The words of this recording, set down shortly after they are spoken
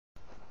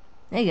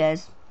Hey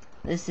guys,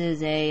 this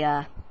is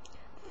a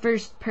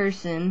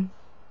first-person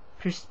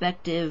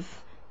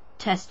perspective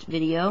test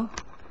video,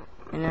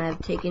 and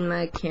I've taken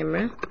my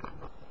camera,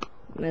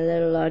 my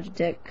little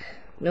Logitech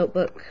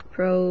Notebook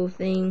Pro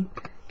thing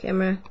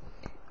camera,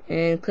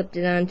 and clipped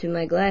it onto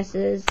my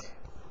glasses.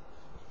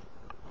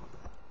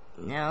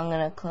 Now I'm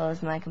gonna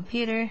close my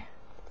computer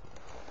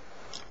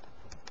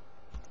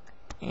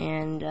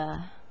and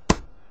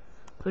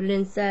put it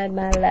inside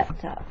my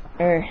laptop,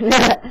 or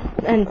not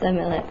inside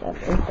my laptop,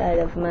 inside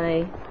of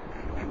my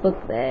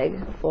book bag,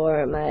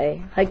 or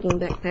my hiking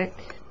backpack,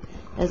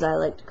 as I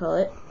like to call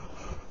it.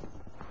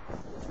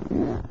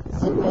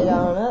 Zip it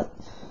on up.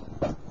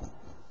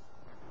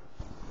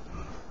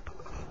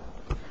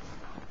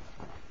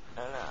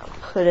 And I'll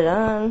put it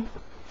on.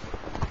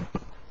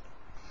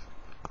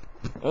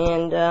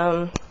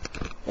 And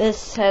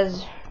this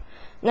has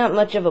not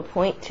much of a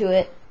point to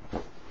it,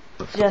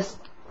 just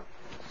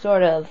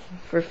sort of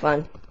for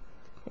fun.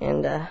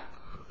 And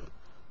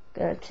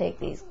gonna take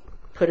these,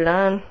 put it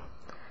on.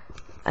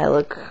 I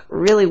look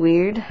really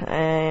weird.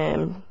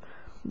 I'm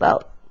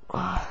about,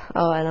 I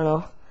don't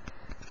know,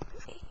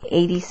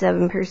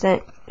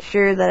 87%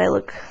 sure that I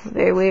look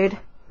very weird.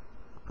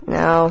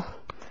 Now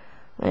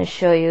I'm gonna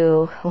show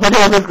you what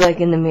I look like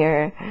in the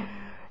mirror.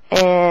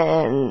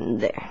 And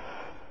there.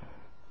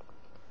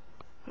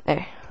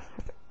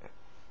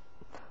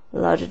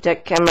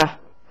 Logitech camera.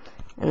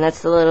 And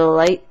that's the little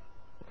light,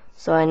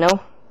 so I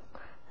know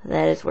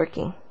that it's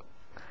working.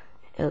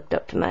 It hooked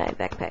up to my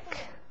backpack.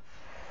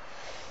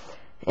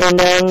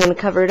 And I'm going to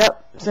cover it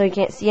up so you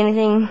can't see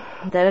anything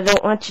that I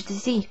don't want you to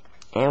see.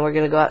 And we're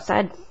going to go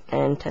outside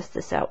and test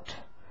this out.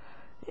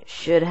 It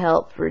should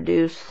help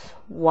reduce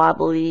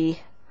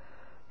wobbly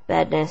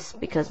badness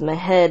because my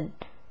head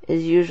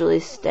is usually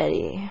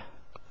steady.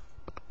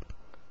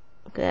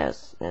 Okay, that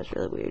was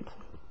really weird.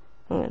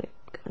 I'm going to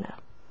go now.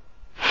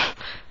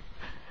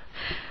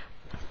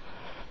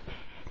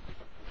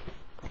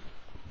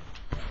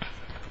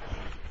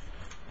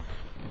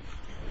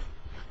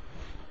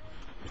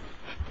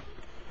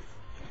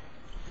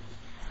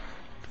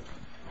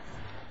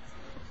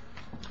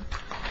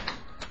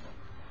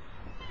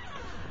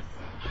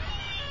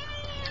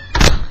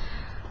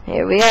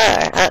 Here we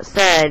are,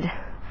 outside.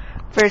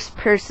 First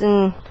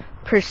person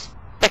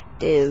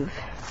perspective.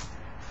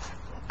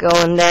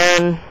 Going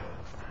down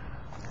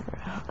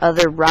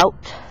other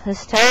route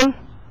this time.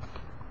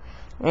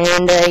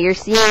 And you're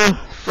seeing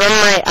from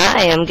my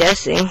eye, I'm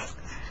guessing.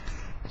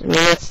 I mean,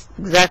 that's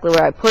exactly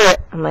where I put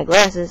it, on my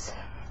glasses.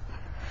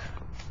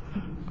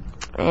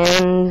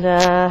 And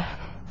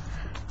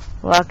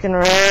walking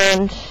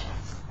around,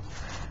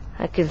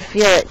 I can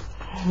feel it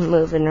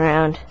moving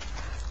around.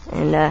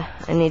 And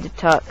I need to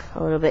talk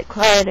a little bit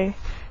quieter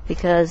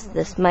because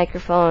this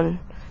microphone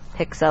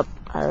picks up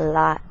a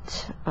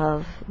lot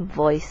of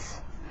voice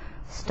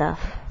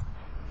stuff.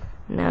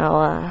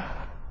 Now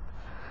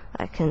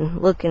I can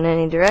look in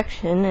any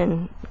direction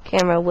and the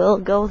camera will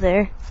go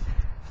there,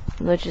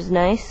 which is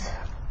nice.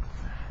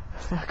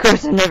 Of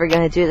course, I'm never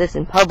going to do this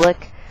in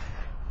public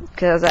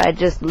because I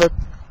just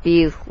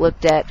be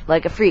looked at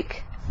like a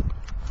freak.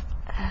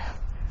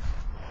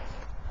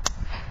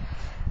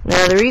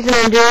 Now, the reason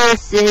I'm doing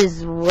this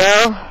is,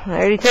 well, I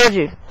already told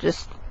you,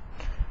 just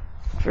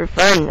for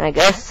fun, I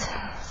guess.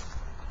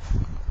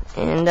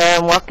 And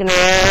I'm walking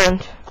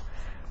around,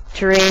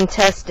 terrain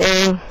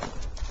testing.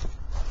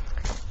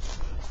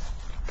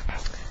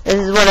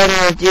 This is what I'm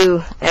going to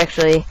do,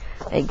 actually,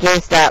 at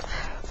GameStop.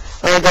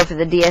 I'm going to go for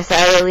the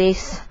DSI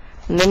release,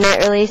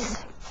 midnight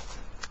release.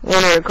 I'm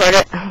going to record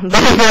it,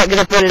 but I'm not going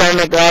to put it on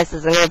my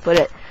glasses. I'm going to put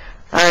it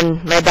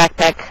on my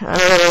backpack, on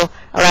a little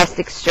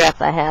elastic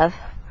strap I have.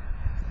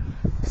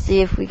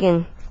 See if we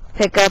can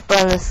pick up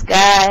on the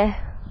sky.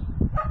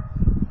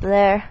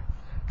 There.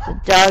 There's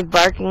a dog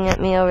barking at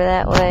me over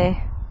that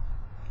way.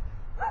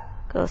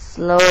 Go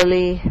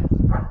slowly.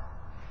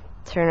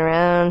 Turn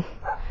around.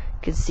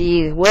 You can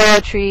see willow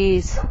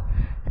trees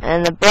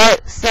and the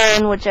bright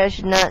sun, which I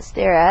should not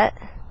stare at.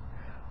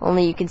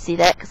 Only you can see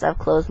that because I've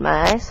closed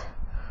my eyes.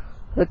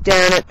 Look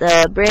down at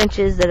the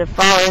branches that have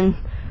fallen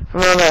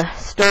from all the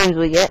storms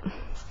we get.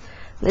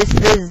 This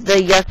is the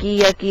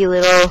yucky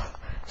little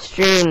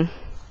stream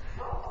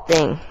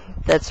thing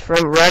that's from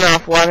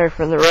runoff water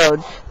from the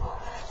roads,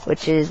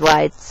 which is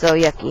why it's so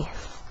yucky.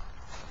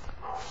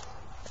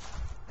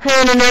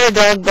 And another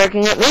dog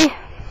barking at me.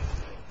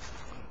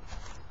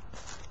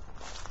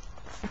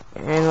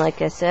 And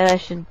like I said, I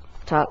should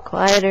talk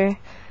quieter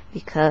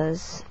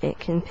because it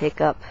can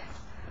pick up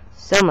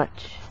so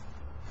much.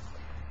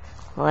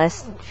 The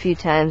last few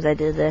times I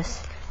did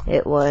this,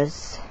 it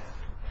was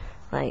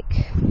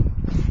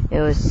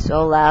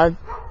so loud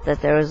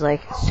that there was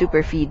like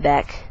super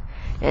feedback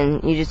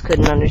and you just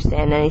couldn't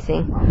understand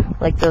anything.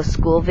 Like those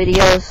school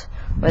videos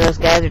where those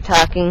guys are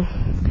talking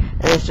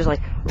and it's just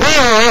like,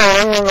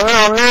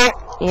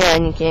 yeah,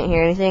 and you can't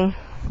hear anything.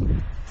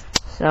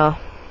 So,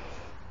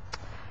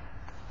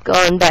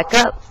 going back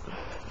up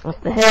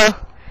the hill,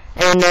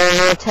 and then I'm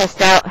going to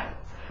test out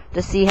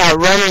to see how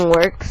running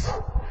works,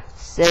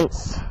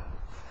 since,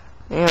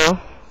 you know,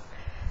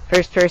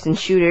 first-person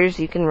shooters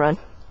you can run.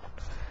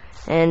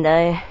 And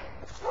I'm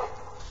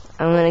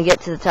gonna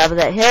get to the top of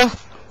that hill.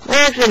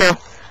 Actually, no.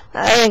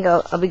 I think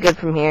I'll be good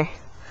from here.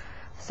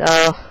 So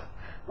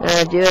I'm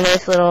gonna do a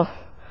nice little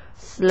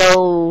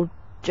slow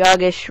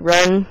joggish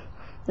run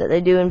that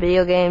they do in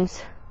video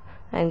games,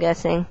 I'm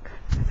guessing.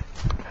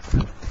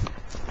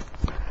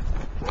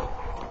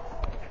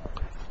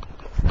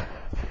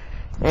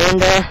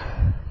 And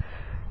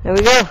there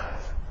we go.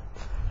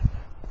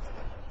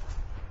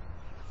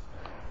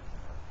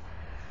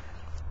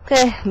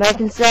 Okay, back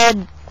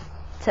inside.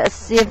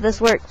 Test, see if this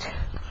worked.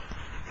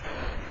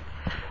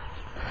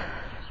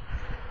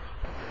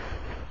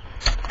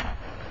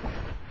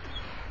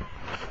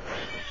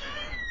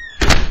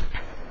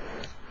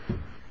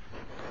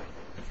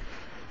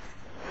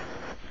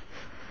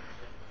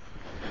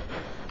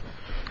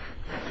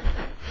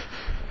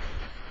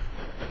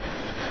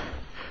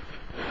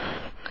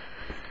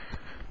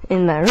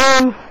 In my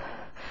room,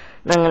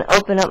 and I'm going to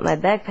open up my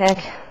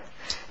backpack,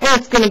 and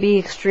it's going to be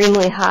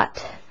extremely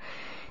hot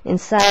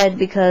inside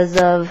because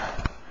of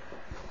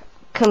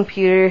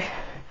computer.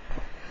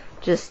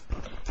 Just,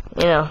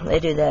 you know, they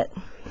do that.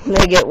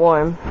 They get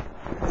warm.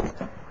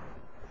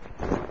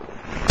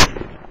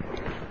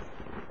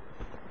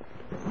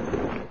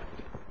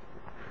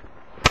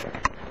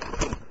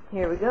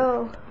 Here we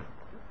go.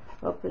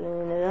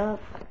 Opening it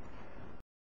up.